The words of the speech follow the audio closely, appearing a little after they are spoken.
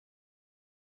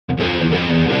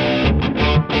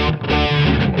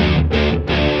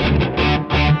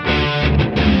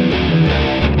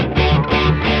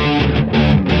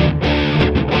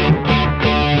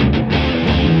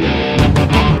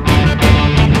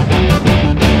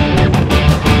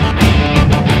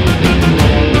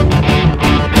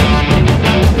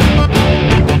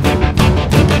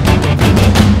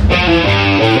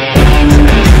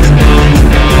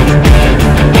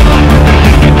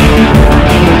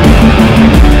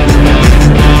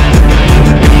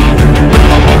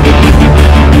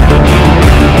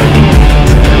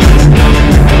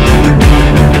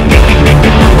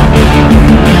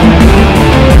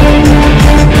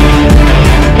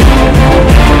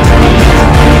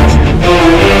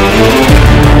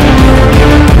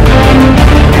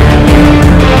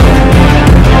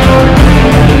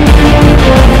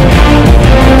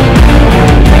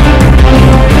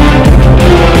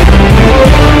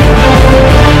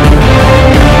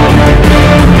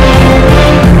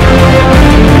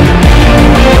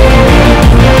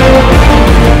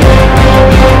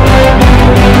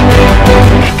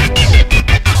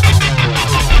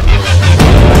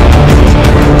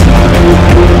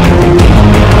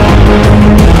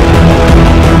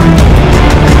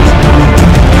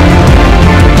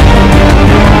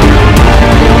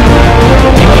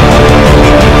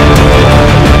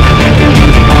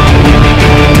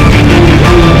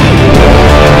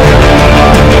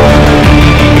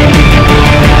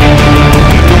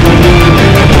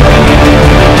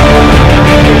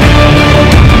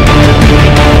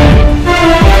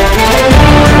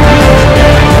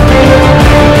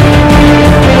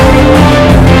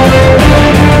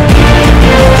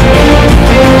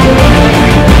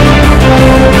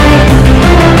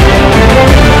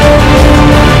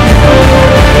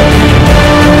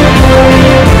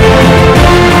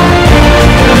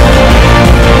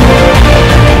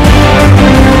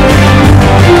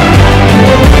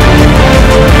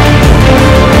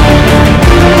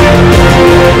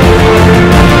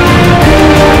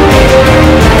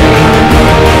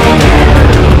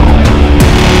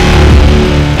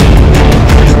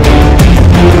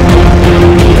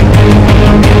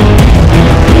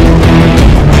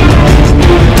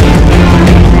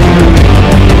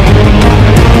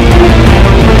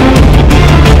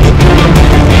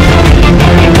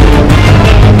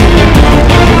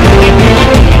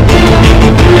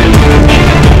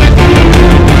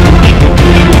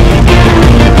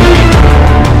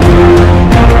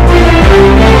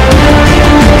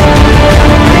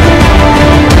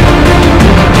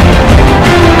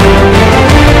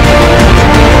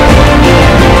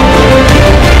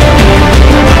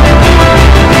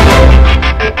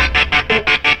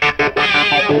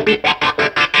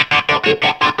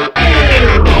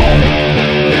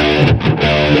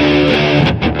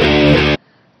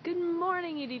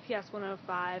EDPS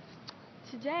 105.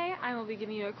 Today I will be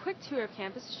giving you a quick tour of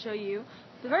campus to show you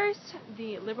first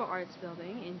the liberal arts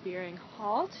building in Beering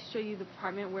Hall to show you the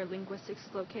department where linguistics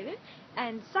is located,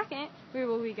 and second we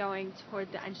will be going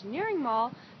toward the engineering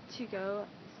mall to go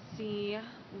see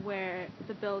where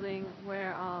the building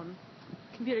where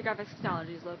computer graphics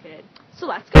technology is located. So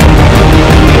let's go!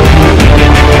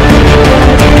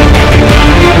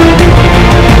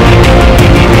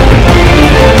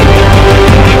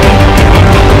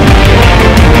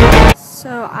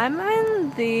 So I'm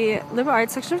in the liberal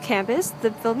arts section of campus.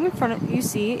 The building in front of you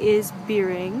see is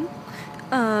Beering.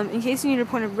 In case you need a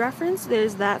point of reference,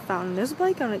 there's that fountain. There's a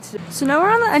bike on it too. So now we're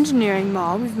on the engineering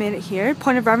mall. We've made it here.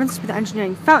 Point of reference would be the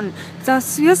engineering fountain. So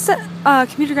because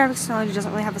computer graphics technology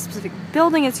doesn't really have a specific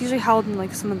building, it's usually held in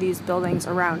like some of these buildings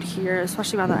around here,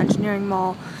 especially around the engineering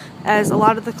mall, as a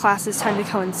lot of the classes tend to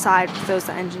coincide with those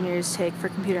that engineers take for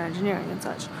computer engineering and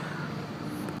such.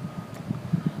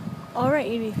 Alright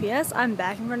EDPS, I'm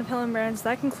back in front of Hill & Brands.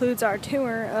 That concludes our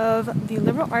tour of the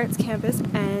liberal arts campus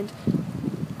and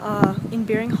in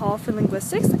Beering Hall for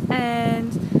linguistics,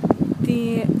 and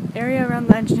the area around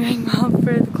the engineering mall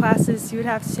for the classes you would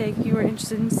have to take if you were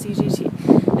interested in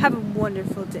CGT. Have a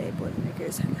wonderful day,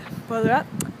 Boilermakers. Boiler up,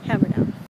 hammer down.